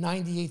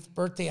 98th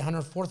birthday,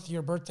 104th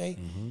year birthday,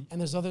 and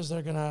there's others that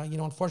are gonna,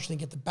 unfortunately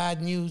get the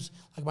bad news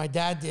like my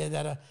dad did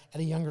at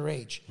a younger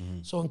age.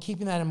 So in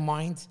keeping that in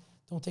mind,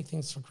 don't take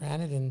things for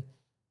granted and,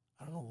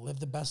 live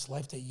the best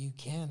life that you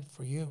can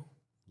for you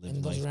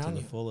and those around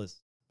you.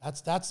 Fullest.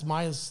 That's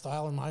my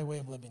style and my way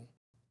of living.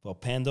 Well,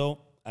 Pando,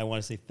 I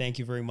want to say thank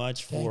you very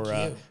much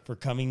for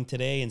coming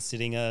today and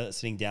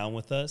sitting down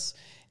with us.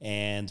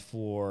 And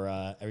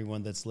for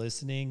everyone that's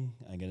listening,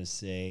 I'm going to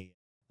say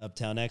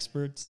Uptown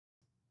Experts,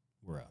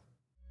 we're up.